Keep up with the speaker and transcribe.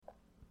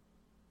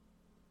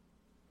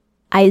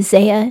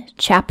Isaiah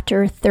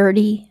chapter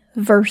 30,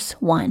 verse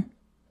 1.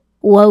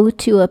 Woe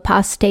to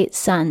apostate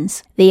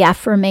sons, the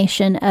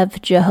affirmation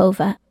of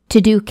Jehovah,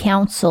 to do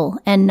counsel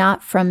and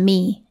not from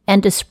me,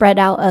 and to spread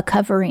out a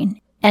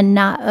covering and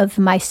not of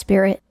my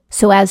spirit,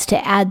 so as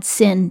to add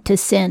sin to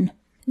sin.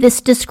 This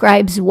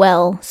describes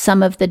well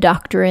some of the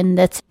doctrine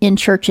that's in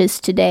churches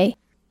today.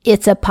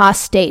 It's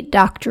apostate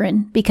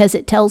doctrine because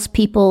it tells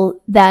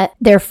people that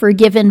they're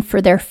forgiven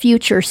for their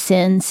future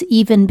sins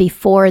even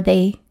before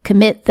they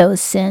commit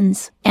those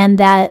sins, and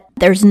that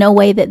there's no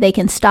way that they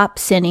can stop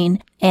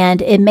sinning,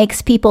 and it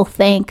makes people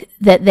think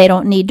that they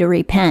don't need to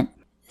repent.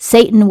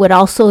 Satan would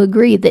also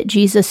agree that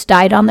Jesus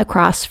died on the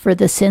cross for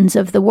the sins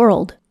of the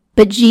world.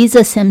 But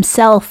Jesus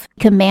himself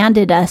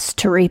commanded us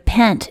to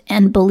repent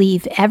and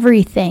believe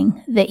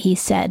everything that he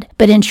said.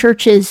 But in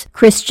churches,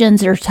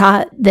 Christians are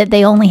taught that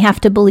they only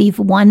have to believe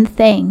one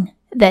thing,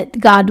 that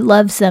God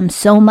loves them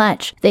so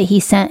much that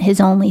he sent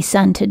his only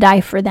son to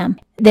die for them.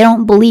 They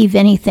don't believe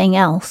anything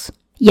else.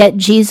 Yet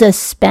Jesus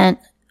spent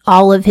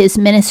all of his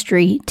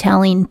ministry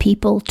telling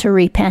people to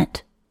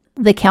repent.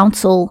 The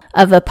counsel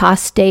of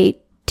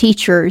apostate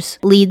teachers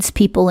leads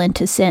people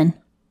into sin.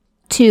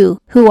 2,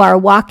 who are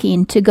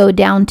walking to go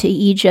down to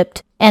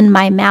Egypt, and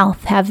my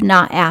mouth have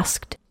not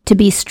asked, to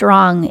be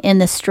strong in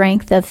the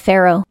strength of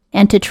Pharaoh,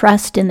 and to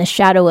trust in the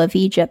shadow of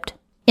Egypt.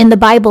 In the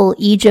Bible,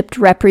 Egypt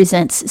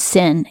represents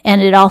sin,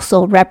 and it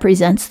also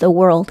represents the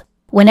world.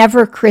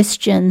 Whenever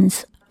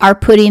Christians are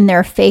putting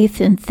their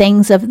faith in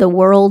things of the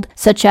world,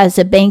 such as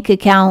a bank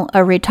account,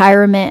 a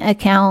retirement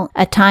account,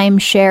 a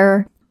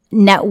timeshare,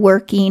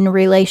 networking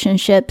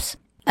relationships,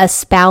 a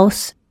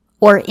spouse,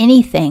 or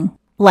anything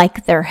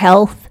like their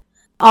health,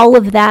 all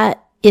of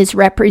that is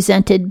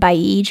represented by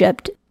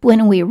Egypt.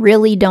 When we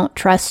really don't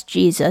trust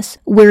Jesus,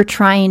 we're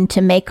trying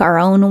to make our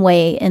own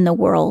way in the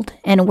world,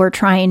 and we're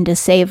trying to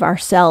save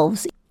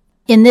ourselves.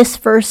 In this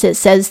verse, it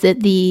says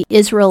that the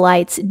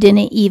Israelites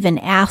didn't even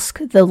ask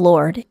the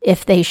Lord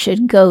if they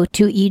should go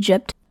to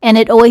Egypt. And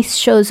it always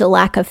shows a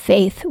lack of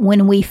faith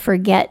when we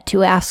forget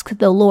to ask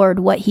the Lord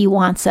what he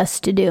wants us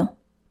to do.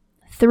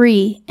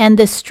 3, and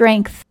the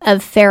strength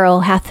of Pharaoh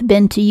hath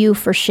been to you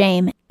for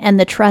shame, and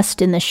the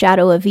trust in the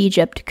shadow of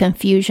Egypt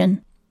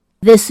confusion.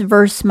 This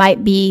verse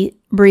might be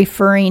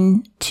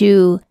referring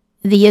to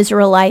the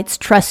Israelites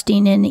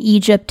trusting in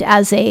Egypt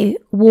as a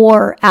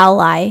war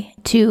ally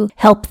to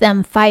help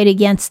them fight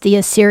against the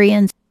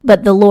Assyrians,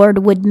 but the Lord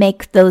would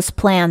make those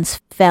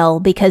plans fail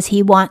because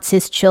he wants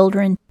his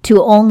children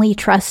to only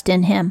trust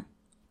in him.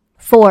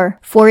 4,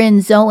 for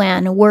in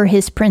Zoan were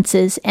his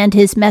princes, and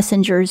his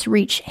messengers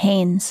reach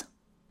Hanes.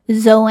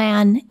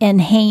 Zoan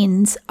and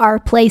Hanes are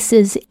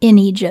places in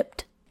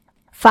Egypt.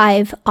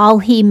 5, all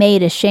he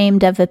made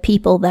ashamed of a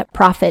people that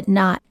profit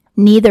not,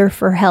 neither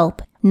for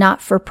help,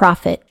 not for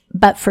profit,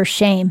 but for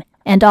shame,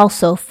 and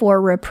also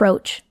for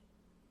reproach.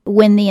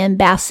 When the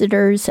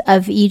ambassadors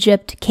of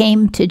Egypt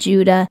came to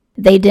Judah,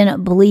 they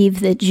didn't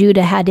believe that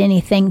Judah had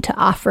anything to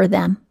offer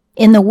them.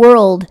 In the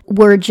world,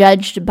 we're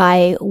judged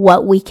by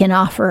what we can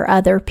offer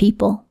other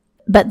people.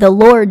 But the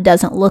Lord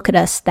doesn't look at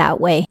us that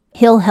way.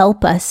 He'll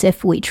help us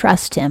if we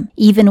trust him,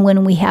 even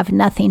when we have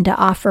nothing to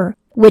offer,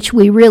 which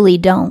we really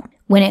don't.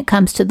 When it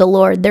comes to the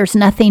Lord, there's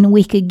nothing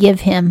we could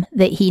give him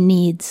that he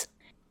needs.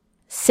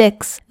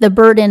 6, the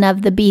burden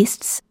of the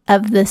beasts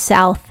of the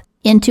south,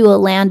 into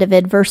a land of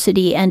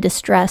adversity and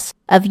distress,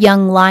 of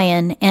young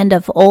lion and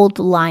of old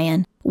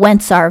lion,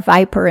 whence are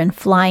viper and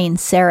flying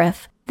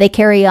seraph. They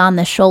carry on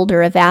the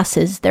shoulder of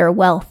asses their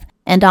wealth,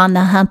 and on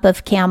the hump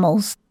of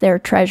camels their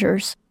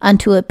treasures,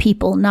 unto a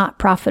people not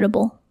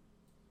profitable.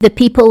 The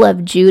people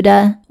of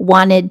Judah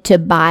wanted to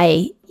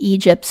buy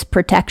Egypt's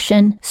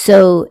protection,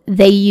 so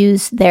they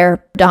used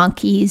their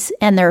donkeys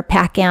and their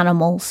pack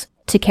animals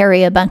to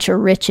carry a bunch of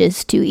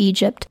riches to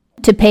Egypt,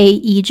 to pay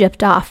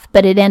Egypt off,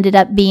 but it ended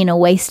up being a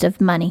waste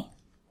of money.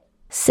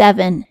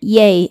 7,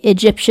 yea,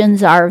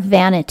 Egyptians are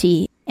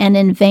vanity, and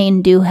in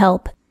vain do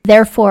help.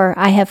 Therefore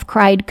I have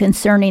cried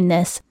concerning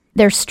this.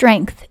 Their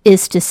strength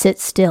is to sit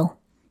still.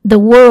 The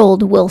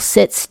world will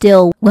sit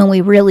still when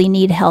we really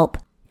need help,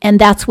 and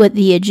that's what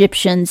the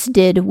Egyptians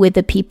did with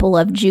the people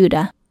of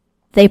Judah.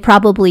 They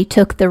probably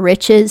took the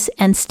riches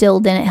and still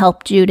didn't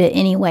help Judah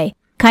anyway.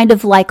 Kind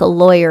of like a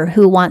lawyer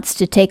who wants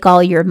to take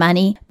all your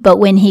money, but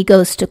when he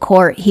goes to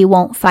court, he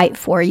won't fight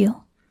for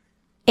you.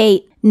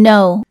 8,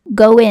 no,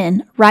 go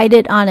in, write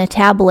it on a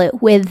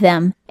tablet with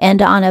them,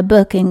 and on a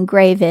book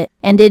engrave it,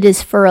 and it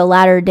is for a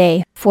latter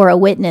day, for a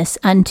witness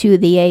unto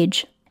the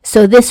age.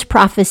 So this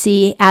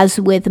prophecy, as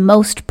with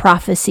most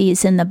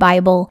prophecies in the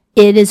Bible,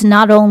 it is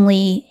not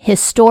only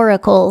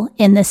historical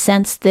in the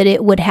sense that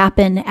it would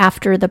happen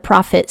after the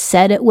prophet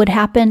said it would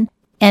happen,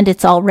 and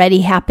it's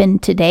already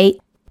happened to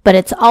date, but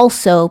it's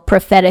also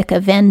prophetic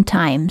of end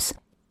times.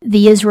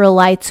 The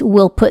Israelites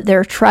will put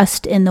their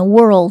trust in the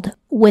world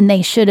when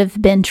they should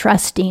have been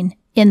trusting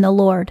in the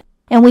Lord.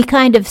 And we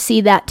kind of see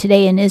that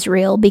today in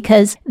Israel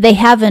because they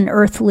have an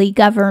earthly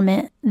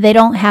government. They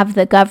don't have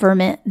the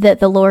government that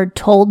the Lord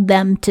told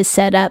them to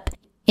set up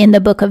in the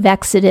book of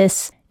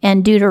Exodus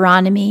and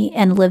Deuteronomy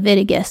and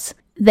Leviticus.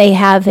 they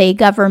have a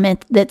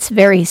government that's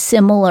very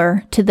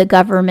similar to the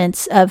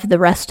governments of the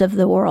rest of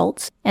the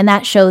world, and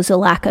that shows a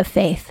lack of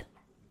faith.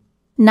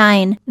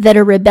 9, that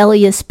a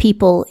rebellious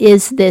people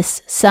is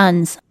this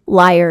sons,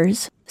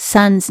 liars,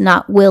 sons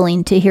not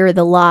willing to hear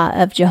the law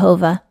of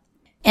Jehovah.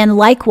 And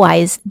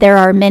likewise, there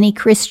are many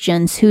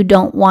Christians who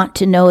don't want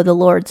to know the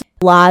Lord's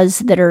laws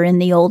that are in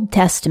the Old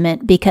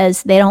Testament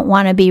because they don't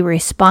want to be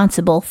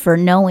responsible for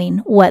knowing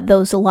what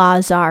those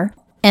laws are.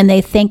 And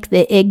they think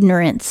that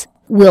ignorance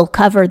will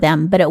cover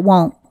them, but it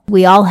won't.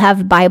 We all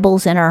have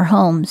Bibles in our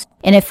homes.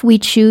 And if we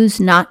choose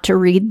not to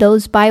read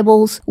those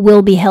Bibles,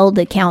 we'll be held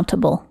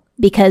accountable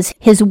because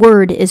His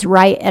Word is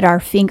right at our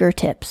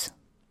fingertips.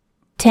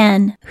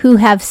 10, who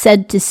have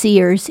said to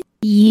seers,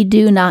 ye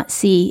do not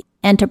see,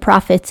 and to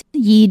prophets,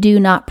 ye do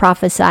not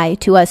prophesy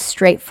to us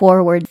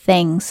straightforward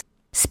things.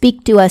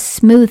 Speak to us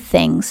smooth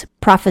things,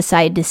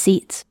 prophesy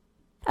deceits.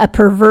 A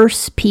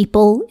perverse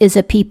people is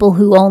a people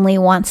who only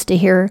wants to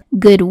hear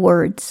good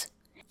words.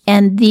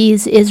 And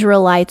these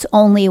Israelites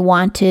only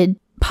wanted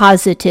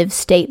positive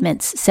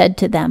statements said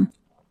to them.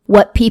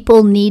 What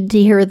people need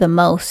to hear the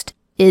most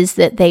is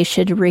that they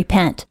should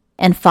repent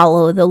and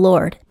follow the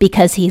Lord,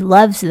 because He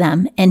loves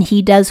them and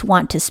He does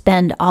want to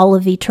spend all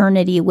of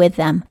eternity with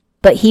them.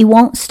 But He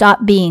won't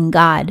stop being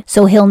God,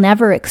 so He'll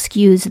never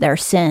excuse their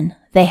sin.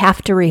 They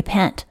have to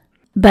repent.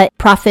 But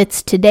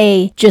prophets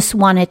today just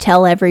want to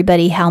tell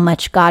everybody how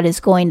much God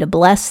is going to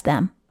bless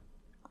them.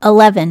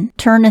 11,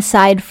 turn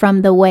aside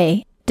from the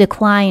way,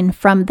 decline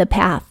from the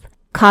path,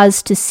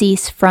 cause to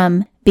cease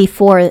from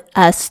before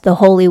us the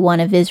Holy One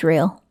of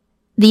Israel.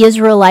 The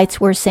Israelites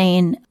were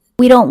saying,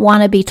 we don't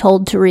want to be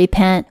told to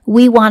repent.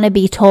 We want to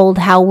be told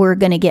how we're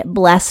going to get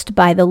blessed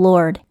by the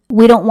Lord.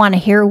 We don't want to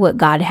hear what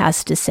God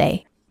has to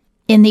say.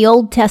 In the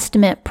Old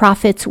Testament,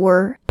 prophets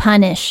were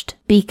punished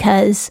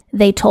because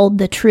they told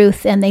the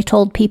truth and they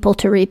told people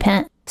to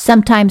repent.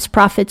 Sometimes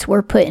prophets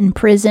were put in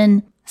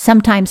prison.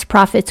 Sometimes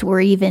prophets were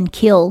even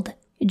killed.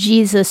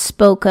 Jesus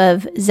spoke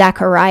of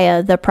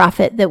Zechariah, the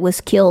prophet that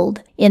was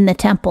killed in the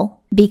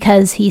temple,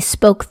 because he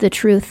spoke the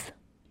truth.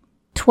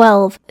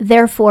 12,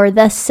 therefore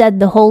thus said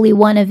the Holy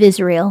One of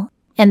Israel,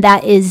 and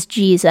that is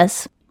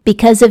Jesus,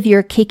 because of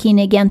your kicking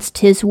against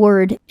His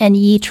word, and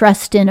ye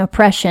trust in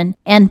oppression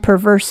and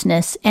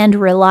perverseness, and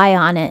rely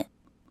on it.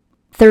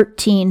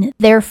 13,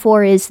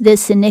 therefore is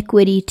this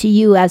iniquity to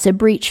you as a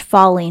breach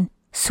falling,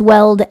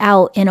 swelled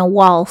out in a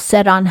wall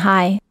set on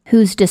high,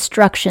 whose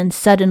destruction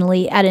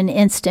suddenly at an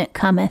instant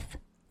cometh.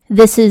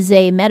 This is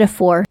a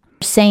metaphor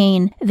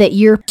saying that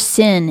your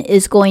sin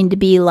is going to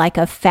be like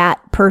a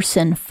fat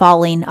person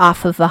falling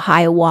off of a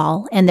high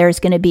wall, and there's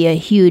going to be a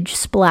huge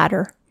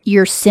splatter.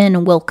 Your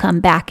sin will come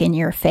back in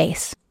your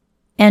face.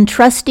 And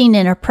trusting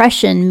in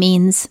oppression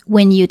means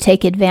when you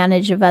take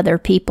advantage of other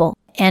people.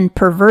 And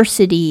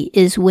perversity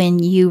is when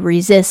you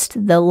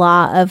resist the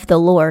law of the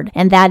Lord,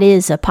 and that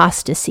is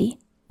apostasy.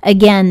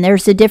 Again,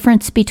 there's a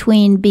difference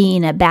between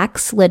being a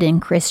backslidden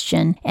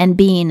Christian and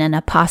being an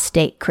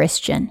apostate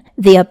Christian.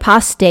 The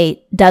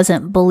apostate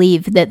doesn't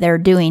believe that they're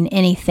doing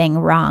anything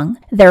wrong.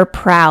 They're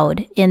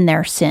proud in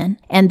their sin,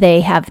 and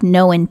they have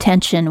no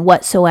intention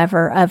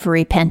whatsoever of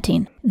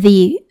repenting.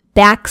 The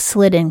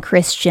backslidden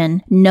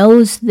Christian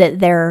knows that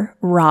they're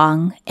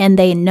wrong, and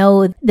they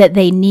know that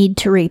they need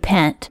to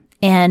repent,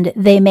 and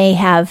they may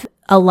have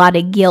a lot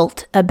of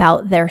guilt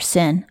about their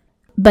sin.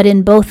 But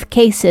in both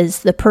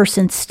cases, the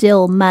person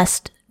still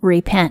must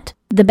repent.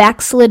 The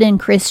backslidden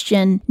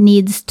Christian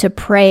needs to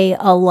pray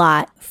a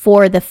lot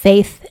for the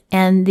faith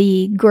and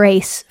the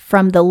grace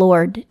from the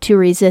Lord to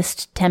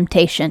resist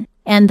temptation.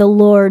 And the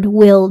Lord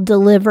will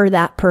deliver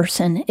that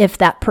person if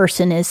that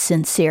person is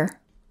sincere.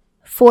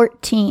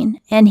 14,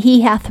 and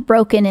He hath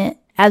broken it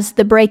as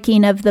the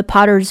breaking of the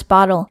potter's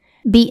bottle.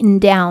 Beaten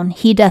down,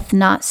 He doth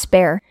not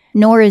spare.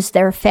 Nor is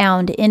there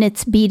found in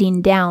its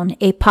beating down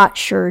a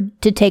potsherd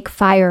to take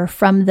fire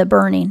from the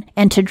burning,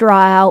 and to draw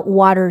out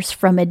waters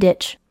from a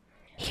ditch.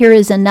 Here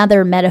is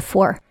another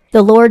metaphor.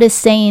 The Lord is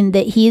saying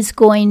that He's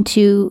going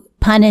to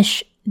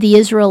punish the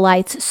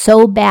Israelites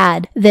so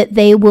bad that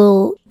they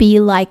will be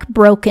like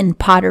broken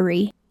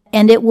pottery,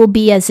 and it will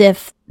be as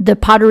if the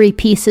pottery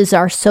pieces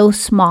are so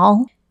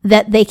small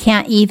that they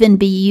can't even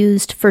be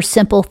used for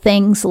simple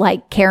things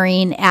like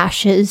carrying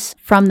ashes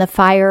from the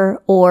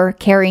fire or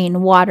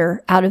carrying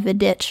water out of a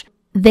ditch.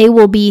 They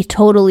will be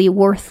totally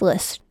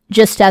worthless,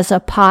 just as a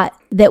pot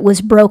that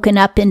was broken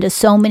up into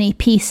so many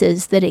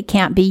pieces that it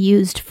can't be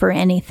used for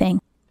anything.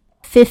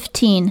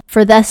 15,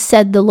 for thus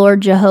said the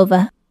Lord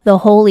Jehovah, the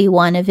Holy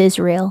One of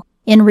Israel,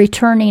 in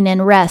returning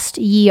and rest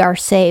ye are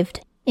saved.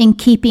 In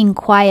keeping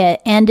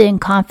quiet and in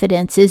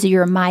confidence is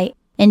your might,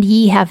 and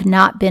ye have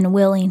not been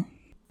willing.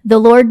 The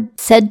Lord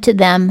said to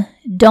them,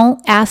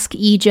 don't ask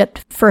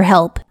Egypt for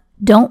help.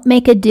 Don't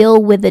make a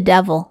deal with the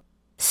devil.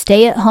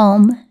 Stay at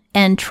home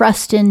and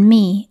trust in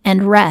me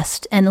and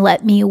rest and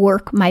let me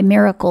work my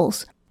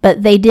miracles.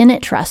 But they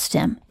didn't trust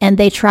Him, and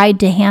they tried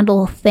to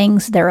handle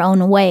things their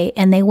own way,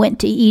 and they went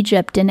to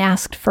Egypt and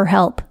asked for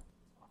help.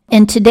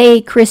 And today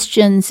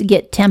Christians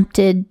get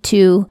tempted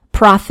to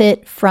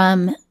profit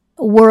from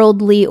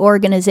worldly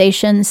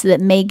organizations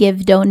that may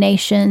give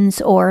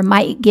donations or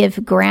might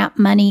give grant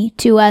money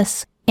to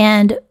us,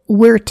 and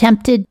we're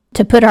tempted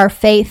to put our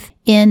faith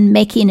in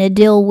making a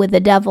deal with the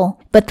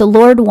devil. But the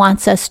Lord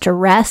wants us to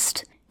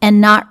rest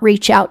and not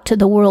reach out to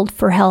the world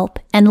for help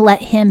and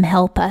let Him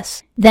help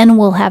us. Then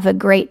we'll have a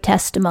great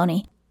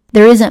testimony.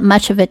 There isn't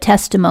much of a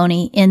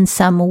testimony in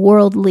some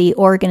worldly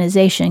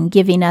organization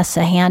giving us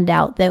a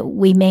handout that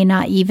we may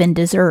not even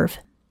deserve.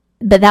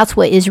 But that's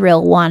what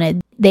Israel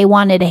wanted. They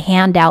wanted a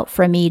handout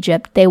from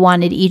Egypt. They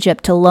wanted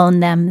Egypt to loan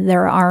them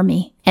their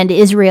army, and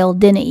Israel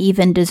didn't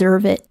even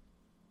deserve it.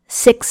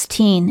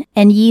 16,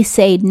 and ye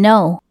say,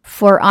 No,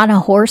 for on a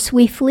horse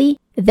we flee,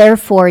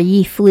 therefore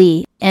ye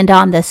flee, and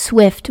on the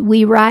swift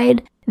we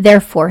ride,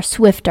 therefore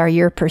swift are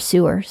your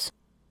pursuers.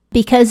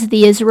 Because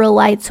the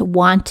Israelites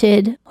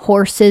wanted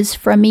horses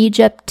from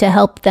Egypt to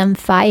help them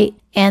fight,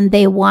 and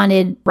they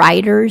wanted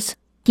riders,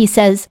 he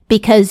says,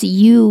 because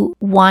you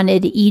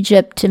wanted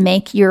Egypt to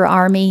make your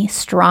army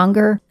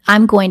stronger,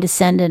 I'm going to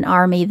send an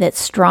army that's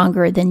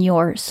stronger than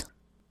yours.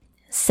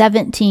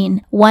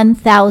 17,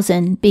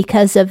 1,000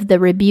 because of the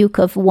rebuke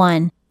of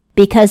one,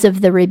 because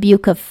of the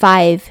rebuke of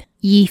 5,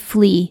 ye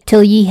flee,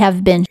 till ye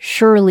have been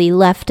surely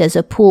left as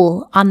a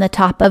pool on the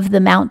top of the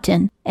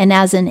mountain, and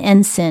as an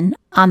ensign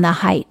on the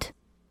height.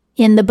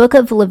 In the book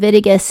of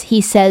Leviticus,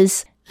 he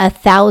says,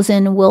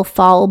 1,000 will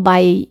fall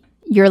by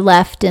your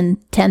left and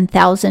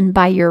 10,000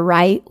 by your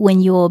right when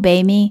you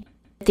obey me.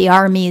 The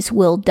armies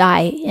will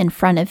die in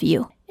front of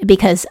you,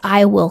 because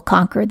I will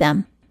conquer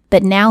them.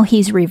 But now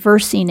he's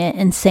reversing it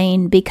and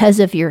saying, because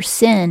of your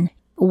sin,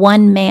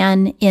 one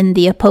man in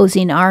the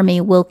opposing army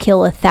will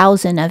kill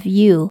 1,000 of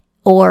you,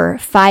 or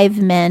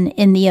 5 men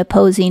in the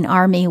opposing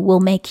army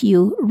will make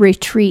you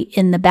retreat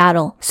in the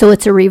battle. So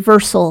it's a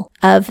reversal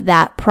of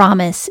that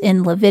promise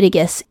in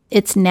Leviticus.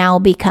 It's now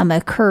become a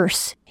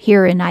curse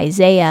here in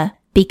Isaiah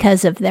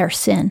because of their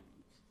sin.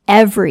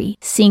 Every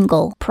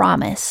single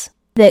promise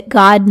that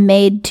God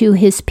made to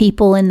His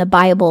people in the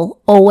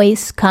Bible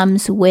always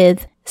comes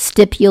with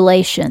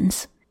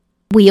stipulations.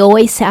 We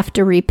always have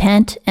to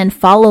repent and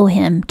follow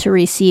Him to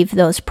receive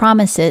those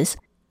promises.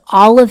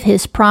 All of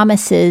His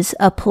promises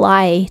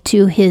apply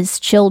to His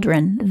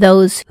children,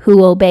 those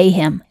who obey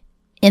Him.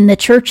 In the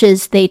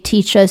churches, they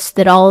teach us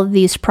that all of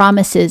these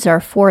promises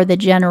are for the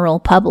general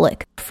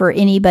public, for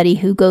anybody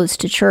who goes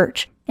to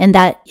church, and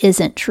that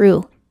isn't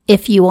true.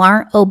 If you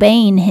aren't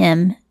obeying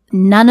Him,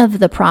 none of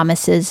the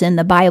promises in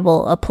the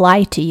Bible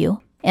apply to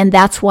you. And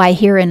that's why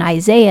here in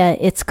Isaiah,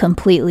 it's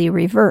completely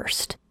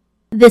reversed.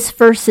 This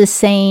verse is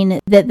saying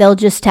that they'll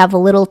just have a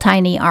little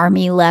tiny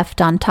army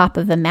left on top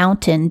of a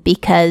mountain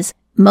because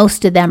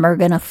most of them are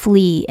going to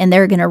flee and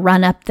they're going to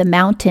run up the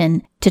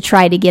mountain to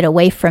try to get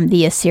away from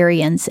the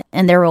Assyrians,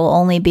 and there will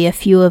only be a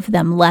few of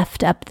them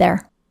left up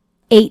there.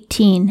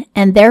 18,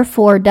 and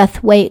therefore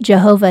doth wait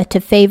Jehovah to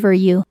favor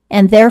you,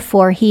 and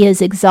therefore He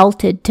is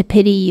exalted to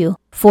pity you.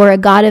 For a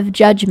God of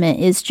judgment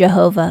is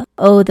Jehovah.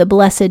 Oh, the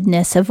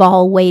blessedness of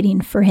all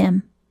waiting for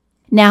Him.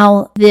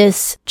 Now,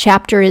 this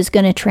chapter is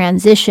going to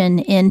transition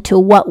into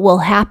what will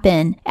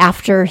happen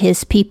after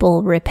His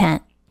people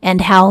repent,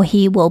 and how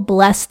He will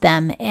bless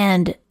them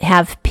and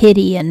have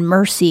pity and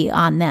mercy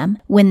on them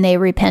when they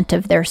repent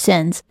of their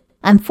sins.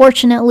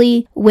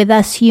 Unfortunately, with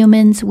us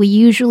humans, we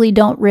usually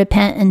don't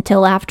repent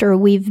until after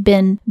we've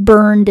been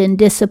burned and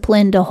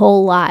disciplined a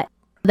whole lot.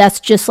 That's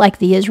just like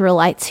the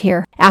Israelites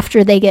here.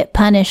 After they get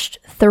punished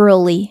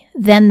thoroughly,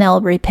 then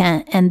they'll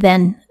repent, and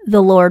then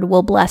the Lord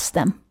will bless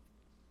them.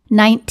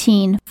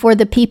 19, for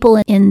the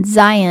people in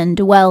Zion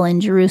dwell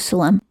in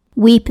Jerusalem.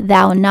 Weep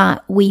thou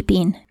not,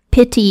 weeping,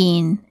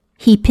 pitying.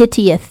 He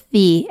pitieth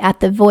thee at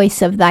the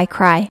voice of thy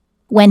cry.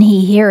 When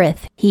He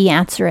heareth, He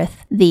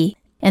answereth thee.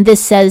 And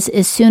this says,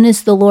 as soon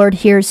as the Lord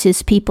hears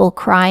His people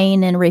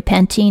crying and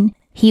repenting,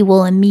 He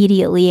will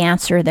immediately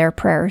answer their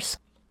prayers.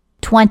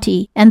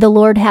 20, and the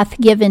Lord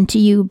hath given to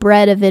you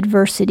bread of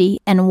adversity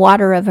and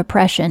water of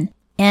oppression,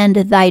 and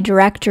thy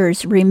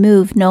directors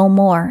remove no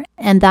more,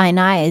 and thine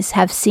eyes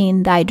have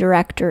seen thy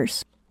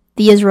directors.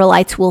 The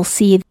Israelites will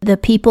see the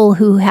people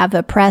who have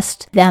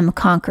oppressed them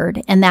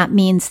conquered, and that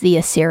means the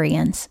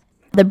Assyrians.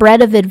 The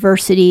bread of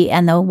adversity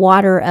and the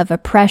water of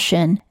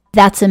oppression,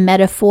 that's a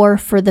metaphor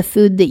for the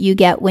food that you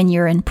get when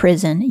you're in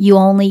prison. You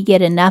only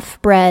get enough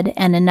bread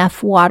and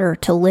enough water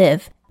to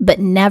live, but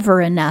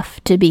never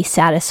enough to be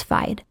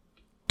satisfied.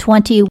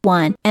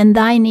 21, and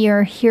thine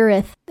ear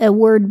heareth a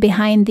word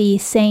behind thee,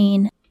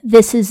 saying,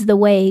 This is the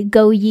way,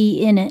 go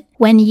ye in it,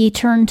 when ye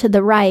turn to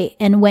the right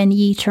and when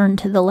ye turn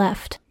to the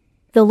left.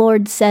 The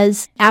Lord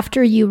says,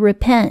 after you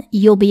repent,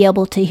 you'll be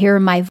able to hear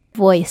my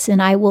voice,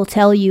 and I will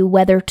tell you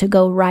whether to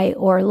go right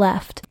or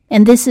left.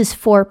 And this is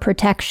for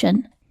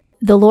protection.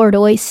 The Lord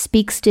always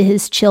speaks to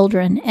His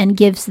children and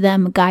gives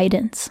them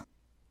guidance.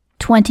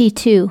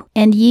 22,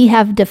 and ye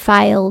have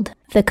defiled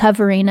the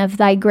covering of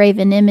thy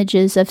graven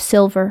images of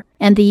silver,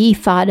 and the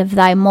ephod of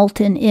thy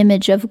molten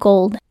image of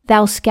gold.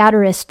 Thou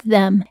scatterest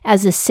them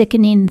as a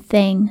sickening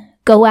thing.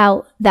 Go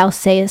out, thou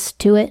sayest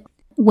to it.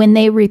 When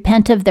they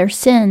repent of their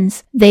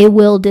sins, they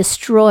will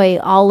destroy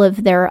all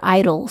of their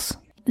idols.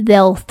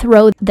 they'll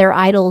throw their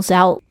idols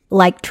out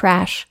like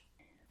trash,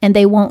 and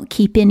they won't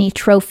keep any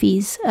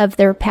trophies of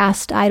their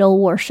past idol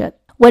worship.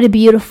 What a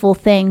beautiful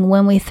thing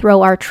when we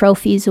throw our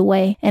trophies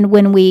away and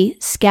when we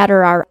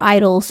scatter our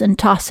idols and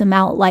toss them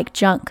out like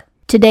junk.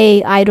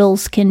 Today,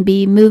 idols can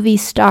be movie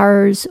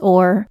stars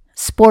or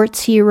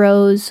sports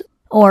heroes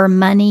or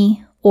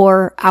money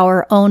or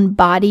our own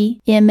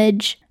body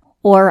image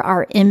or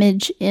our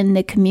image in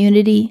the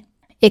community.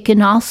 It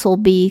can also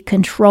be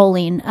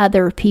controlling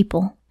other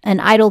people. An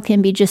idol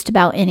can be just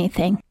about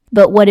anything.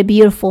 But what a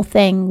beautiful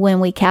thing when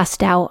we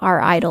cast out our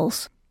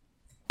idols.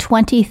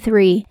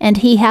 23. And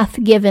he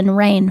hath given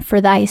rain for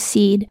thy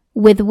seed,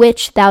 with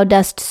which thou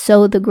dost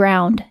sow the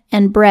ground,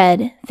 and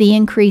bread, the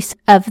increase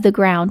of the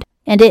ground.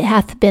 And it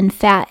hath been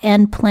fat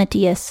and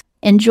plenteous.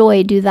 And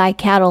joy do thy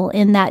cattle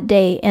in that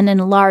day, and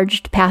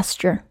enlarged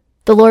pasture.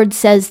 The Lord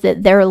says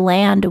that their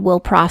land will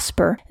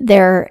prosper,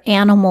 their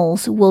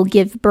animals will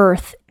give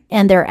birth,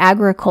 and their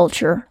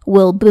agriculture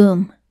will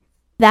boom.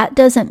 That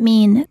doesn't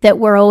mean that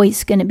we're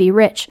always going to be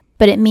rich,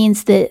 but it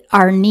means that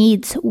our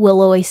needs will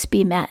always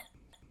be met.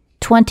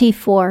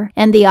 24.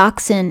 And the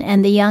oxen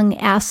and the young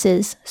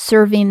asses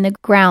serving the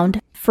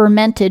ground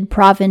fermented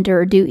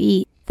provender do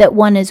eat, that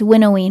one is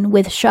winnowing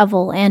with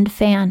shovel and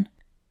fan.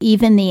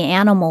 Even the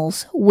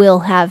animals will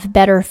have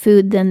better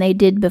food than they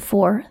did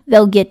before.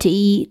 They'll get to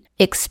eat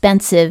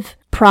expensive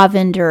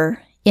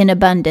provender in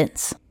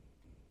abundance.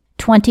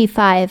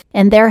 25.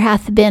 And there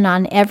hath been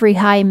on every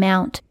high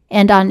mount,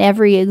 and on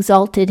every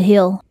exalted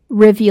hill,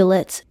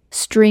 rivulets,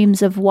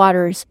 streams of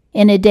waters,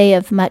 in a day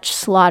of much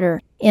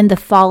slaughter, in the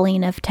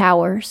falling of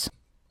towers.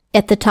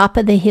 At the top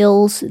of the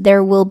hills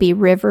there will be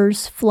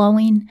rivers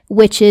flowing,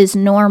 which is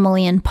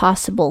normally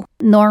impossible.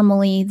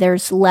 Normally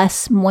there's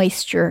less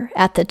moisture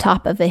at the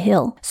top of a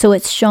hill, so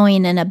it's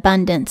showing an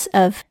abundance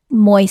of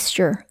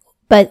moisture.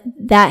 But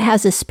that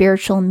has a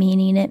spiritual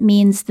meaning. It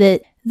means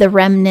that the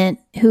remnant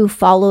who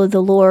follow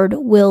the Lord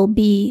will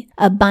be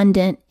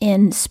abundant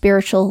in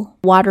spiritual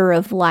water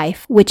of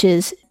life, which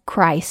is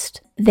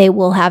Christ. They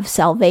will have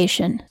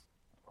salvation.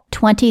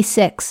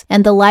 26.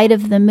 And the light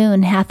of the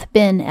moon hath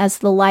been as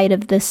the light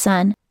of the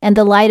sun, and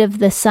the light of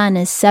the sun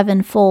is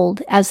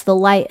sevenfold as the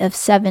light of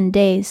 7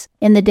 days,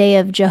 in the day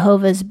of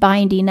Jehovah's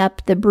binding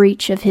up the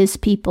breach of his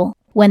people,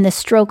 when the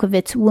stroke of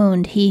its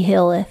wound he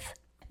healeth.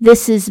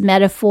 This is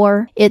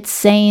metaphor. It's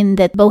saying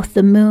that both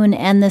the moon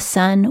and the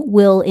sun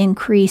will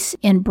increase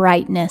in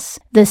brightness.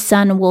 The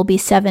sun will be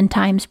 7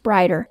 times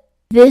brighter.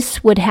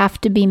 This would have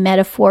to be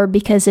metaphor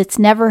because it's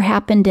never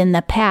happened in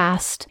the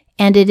past,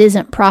 and it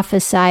isn't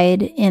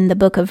prophesied in the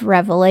book of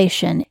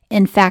Revelation.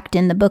 In fact,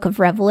 in the book of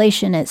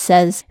Revelation, it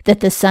says that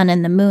the sun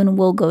and the moon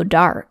will go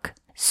dark.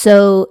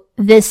 So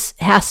this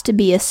has to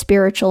be a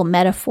spiritual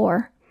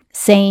metaphor,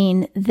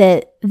 saying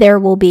that there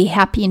will be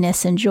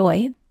happiness and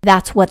joy.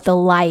 That's what the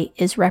light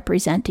is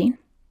representing.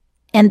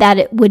 And that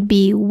it would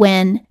be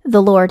when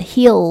the Lord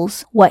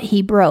heals what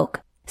he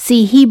broke.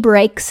 See, he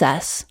breaks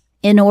us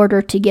in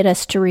order to get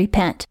us to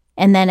repent.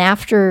 And then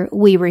after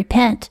we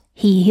repent,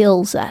 he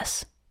heals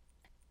us.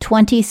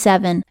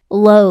 27.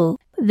 Lo,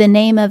 the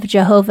name of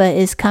Jehovah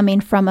is coming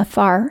from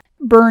afar.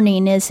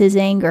 Burning is his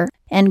anger,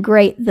 and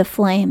great the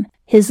flame.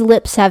 His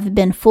lips have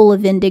been full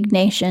of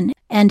indignation,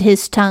 and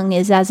his tongue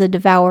is as a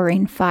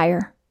devouring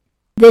fire.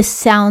 This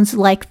sounds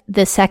like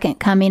the second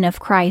coming of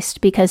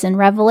Christ, because in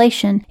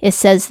Revelation it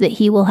says that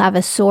he will have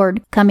a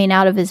sword coming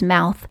out of his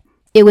mouth.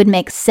 It would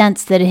make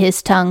sense that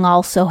his tongue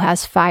also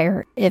has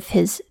fire if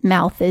his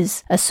mouth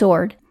is a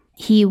sword.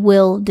 He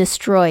will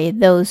destroy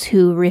those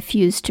who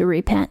refuse to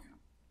repent.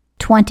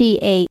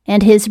 28.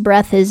 And his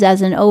breath is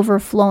as an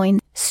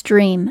overflowing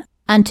stream.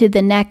 Unto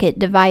the neck it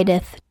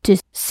divideth, to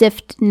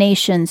sift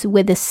nations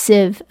with a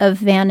sieve of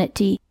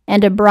vanity,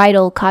 and a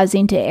bridle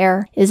causing to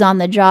err is on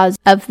the jaws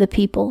of the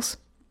peoples.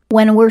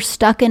 When we're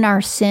stuck in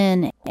our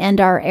sin and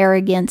our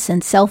arrogance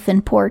and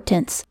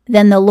self-importance,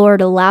 then the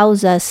Lord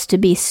allows us to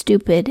be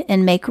stupid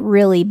and make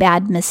really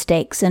bad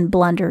mistakes and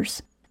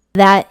blunders.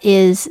 That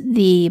is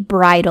the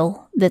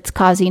bridle that's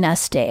causing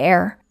us to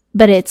err.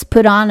 But it's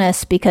put on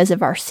us because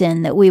of our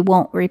sin that we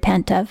won't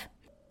repent of.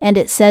 And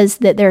it says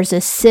that there's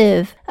a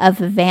sieve of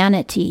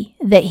vanity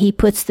that he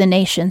puts the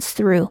nations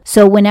through.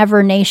 So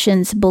whenever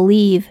nations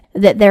believe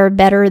that they're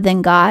better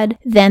than God,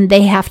 then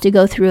they have to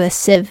go through a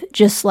sieve,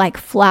 just like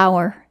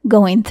flour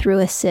going through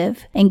a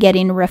sieve and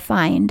getting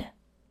refined.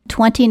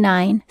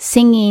 29.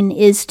 Singing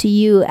is to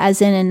you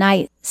as in a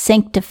night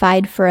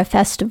sanctified for a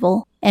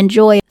festival, and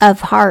joy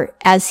of heart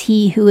as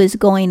he who is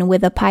going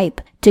with a pipe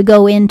to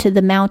go into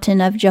the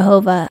mountain of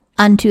Jehovah,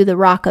 unto the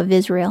rock of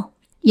Israel.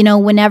 You know,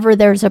 whenever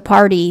there's a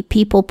party,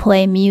 people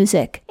play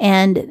music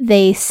and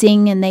they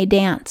sing and they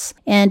dance.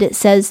 And it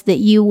says that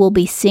you will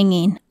be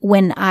singing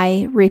when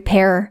I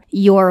repair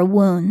your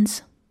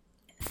wounds.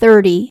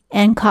 30.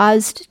 And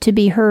caused to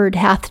be heard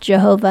hath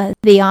Jehovah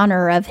the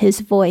honor of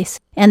his voice,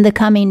 and the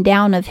coming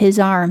down of his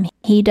arm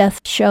he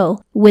doth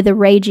show, with a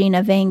raging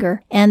of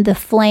anger, and the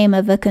flame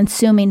of a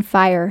consuming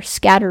fire,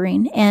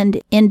 scattering,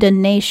 and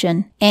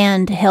indignation,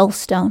 and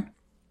hailstone.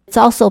 It's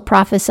also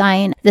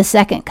prophesying the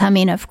second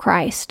coming of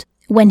Christ.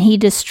 when he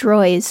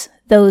destroys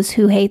those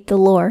who hate the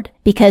Lord,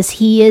 because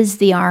he is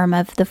the arm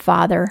of the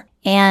Father,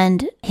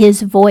 and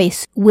his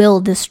voice will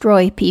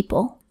destroy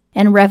people.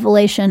 And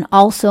Revelation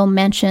also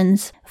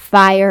mentions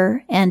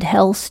fire and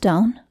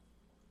hailstone.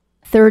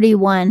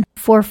 31.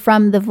 For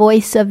from the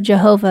voice of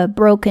Jehovah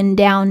broken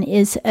down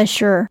is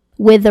Ashur,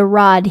 with a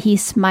rod he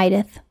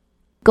smiteth.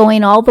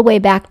 Going all the way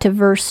back to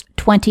verse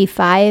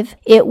 25,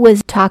 it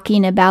was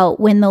talking about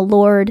when the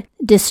Lord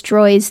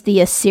destroys the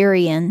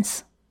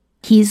Assyrians.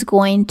 He's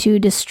going to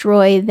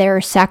destroy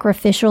their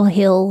sacrificial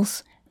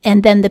hills,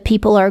 and then the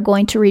people are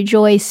going to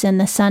rejoice, and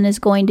the sun is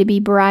going to be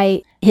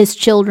bright. His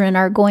children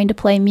are going to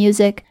play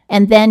music,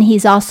 and then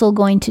he's also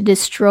going to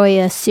destroy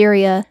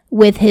Assyria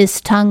with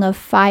his tongue of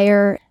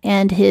fire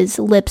and his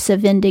lips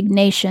of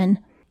indignation.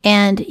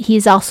 And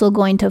he's also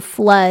going to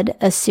flood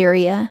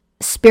Assyria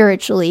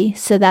spiritually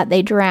so that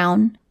they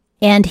drown.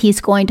 And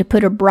he's going to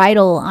put a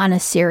bridle on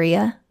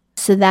Assyria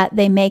so that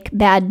they make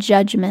bad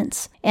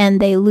judgments and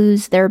they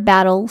lose their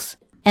battles.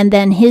 And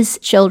then his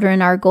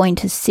children are going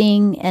to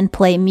sing and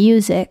play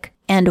music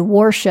and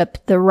worship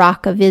the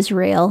Rock of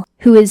Israel,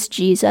 who is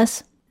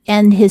Jesus,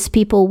 and his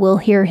people will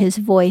hear his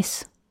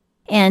voice.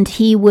 And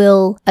he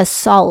will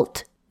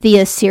assault the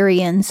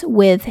Assyrians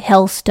with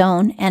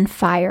hailstone and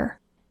fire.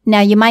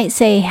 Now you might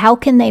say, how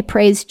can they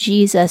praise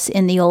Jesus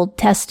in the Old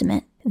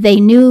Testament? They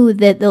knew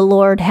that the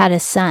Lord had a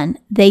son.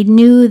 They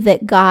knew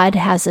that God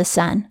has a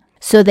son.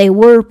 So they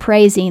were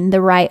praising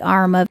the right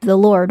arm of the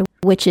Lord,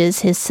 which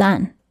is his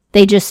son.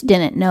 They just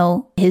didn't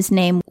know his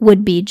name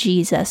would be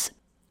Jesus.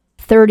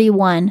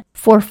 31.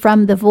 For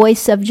from the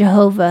voice of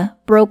Jehovah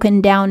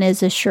broken down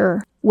is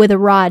Ashur, with a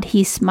rod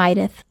he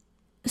smiteth.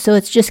 So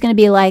it's just going to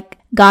be like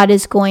God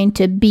is going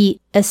to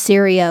beat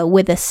Assyria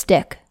with a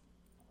stick.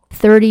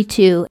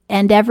 32.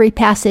 And every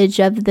passage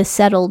of the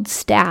settled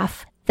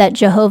staff that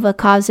Jehovah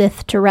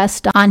causeth to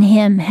rest on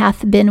him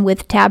hath been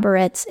with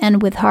tabrets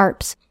and with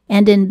harps,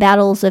 and in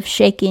battles of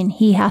shaking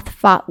he hath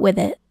fought with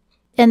it.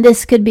 And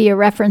this could be a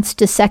reference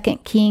to 2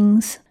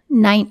 Kings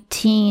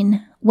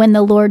 19, when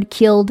the Lord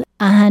killed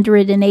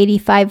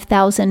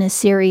 185,000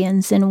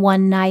 Assyrians in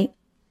one night.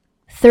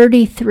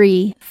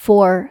 33.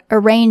 For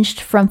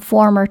arranged from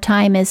former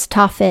time is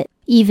Tophet,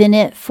 even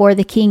it for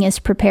the king is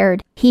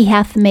prepared. He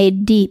hath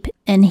made deep,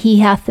 and he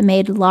hath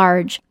made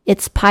large.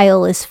 Its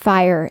pile is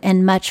fire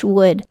and much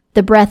wood.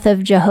 The breath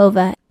of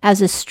Jehovah,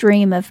 as a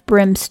stream of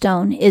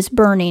brimstone, is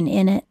burning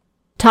in it.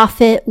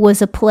 Tophet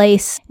was a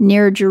place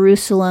near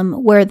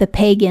Jerusalem where the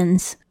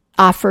pagans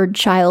offered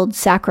child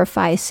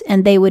sacrifice,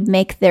 and they would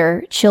make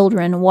their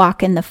children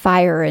walk in the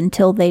fire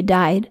until they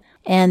died.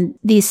 And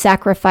these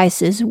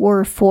sacrifices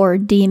were for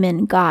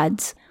demon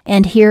gods.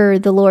 And here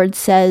the Lord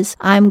says,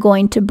 I'm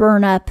going to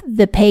burn up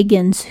the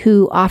pagans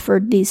who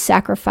offered these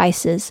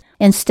sacrifices.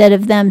 Instead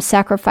of them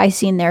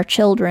sacrificing their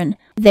children,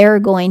 they're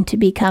going to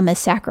become a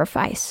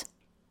sacrifice.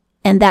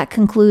 And that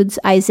concludes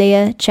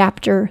Isaiah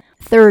chapter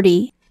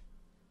 30.